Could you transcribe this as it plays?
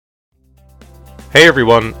Hey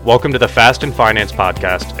everyone, welcome to the Fast and Finance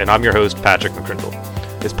podcast, and I'm your host, Patrick McCrindle.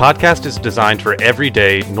 This podcast is designed for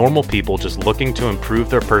everyday, normal people just looking to improve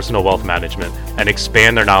their personal wealth management and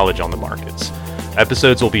expand their knowledge on the markets.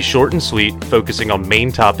 Episodes will be short and sweet, focusing on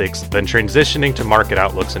main topics, then transitioning to market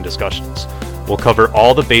outlooks and discussions. We'll cover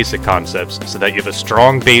all the basic concepts so that you have a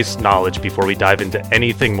strong base knowledge before we dive into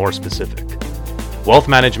anything more specific. Wealth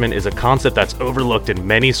management is a concept that's overlooked in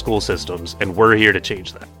many school systems, and we're here to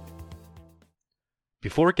change that.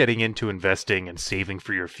 Before getting into investing and saving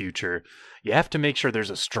for your future, you have to make sure there's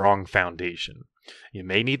a strong foundation. You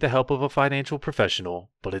may need the help of a financial professional,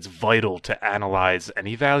 but it's vital to analyze and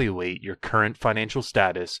evaluate your current financial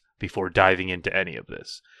status before diving into any of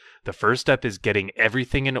this. The first step is getting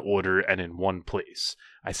everything in order and in one place.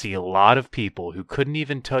 I see a lot of people who couldn't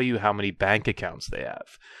even tell you how many bank accounts they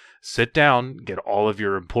have. Sit down, get all of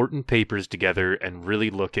your important papers together, and really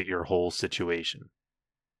look at your whole situation.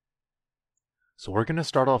 So we're going to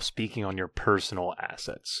start off speaking on your personal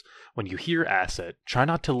assets. When you hear asset, try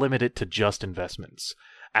not to limit it to just investments.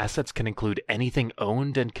 Assets can include anything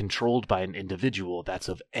owned and controlled by an individual that's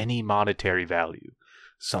of any monetary value.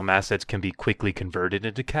 Some assets can be quickly converted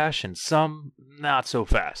into cash and some not so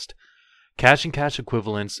fast. Cash and cash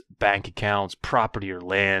equivalents, bank accounts, property or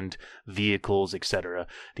land, vehicles, etc.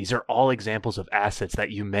 These are all examples of assets that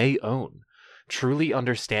you may own. Truly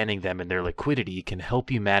understanding them and their liquidity can help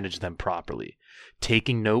you manage them properly.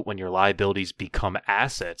 Taking note when your liabilities become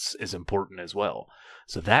assets is important as well.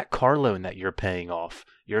 So that car loan that you're paying off,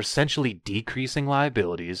 you're essentially decreasing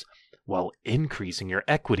liabilities while increasing your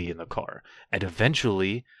equity in the car. And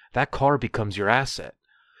eventually, that car becomes your asset.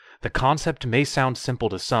 The concept may sound simple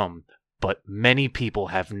to some, but many people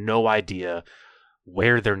have no idea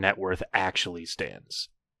where their net worth actually stands.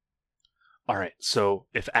 Alright, so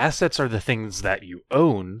if assets are the things that you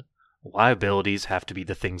own, liabilities have to be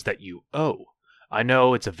the things that you owe. I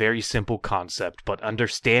know it's a very simple concept, but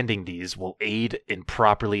understanding these will aid in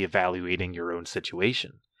properly evaluating your own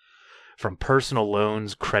situation. From personal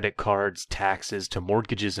loans, credit cards, taxes, to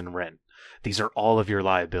mortgages and rent, these are all of your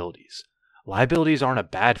liabilities. Liabilities aren't a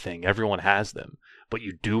bad thing, everyone has them, but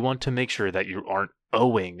you do want to make sure that you aren't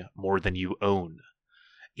owing more than you own.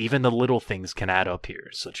 Even the little things can add up here,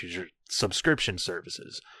 such as your subscription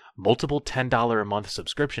services. Multiple $10 a month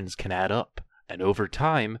subscriptions can add up, and over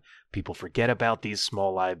time, people forget about these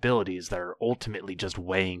small liabilities that are ultimately just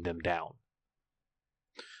weighing them down.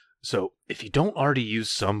 So, if you don't already use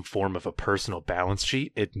some form of a personal balance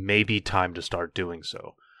sheet, it may be time to start doing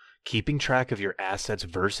so. Keeping track of your assets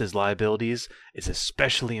versus liabilities is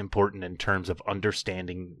especially important in terms of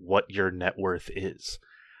understanding what your net worth is.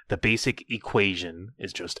 The basic equation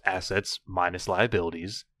is just assets minus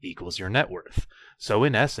liabilities equals your net worth. So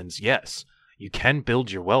in essence, yes, you can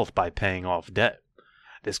build your wealth by paying off debt.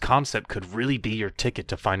 This concept could really be your ticket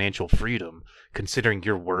to financial freedom, considering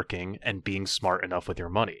you're working and being smart enough with your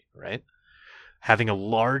money, right? Having a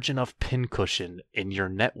large enough pincushion in your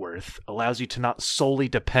net worth allows you to not solely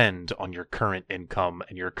depend on your current income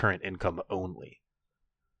and your current income only.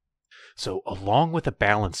 So along with a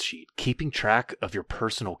balance sheet, keeping track of your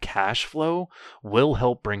personal cash flow will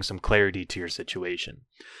help bring some clarity to your situation.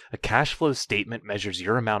 A cash flow statement measures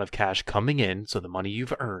your amount of cash coming in, so the money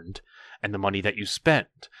you've earned, and the money that you spend.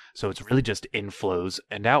 So it's really just inflows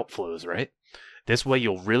and outflows, right? This way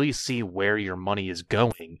you'll really see where your money is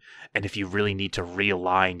going and if you really need to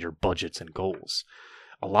realign your budgets and goals.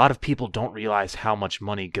 A lot of people don't realize how much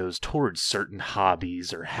money goes towards certain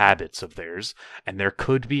hobbies or habits of theirs, and there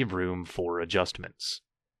could be room for adjustments.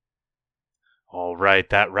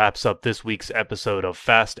 Alright, that wraps up this week's episode of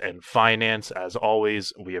Fast and Finance. As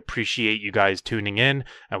always, we appreciate you guys tuning in,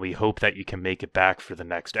 and we hope that you can make it back for the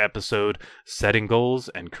next episode, setting goals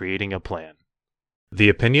and creating a plan. The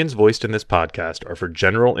opinions voiced in this podcast are for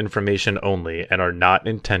general information only and are not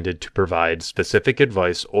intended to provide specific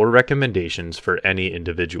advice or recommendations for any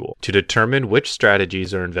individual. To determine which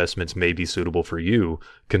strategies or investments may be suitable for you,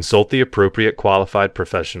 consult the appropriate qualified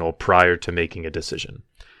professional prior to making a decision.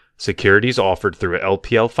 Securities offered through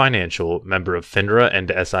LPL Financial, member of FINRA and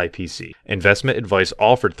SIPC. Investment advice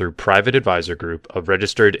offered through Private Advisor Group, a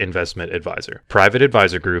registered investment advisor. Private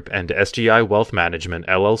Advisor Group and SGI Wealth Management,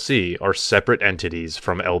 LLC are separate entities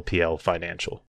from LPL Financial.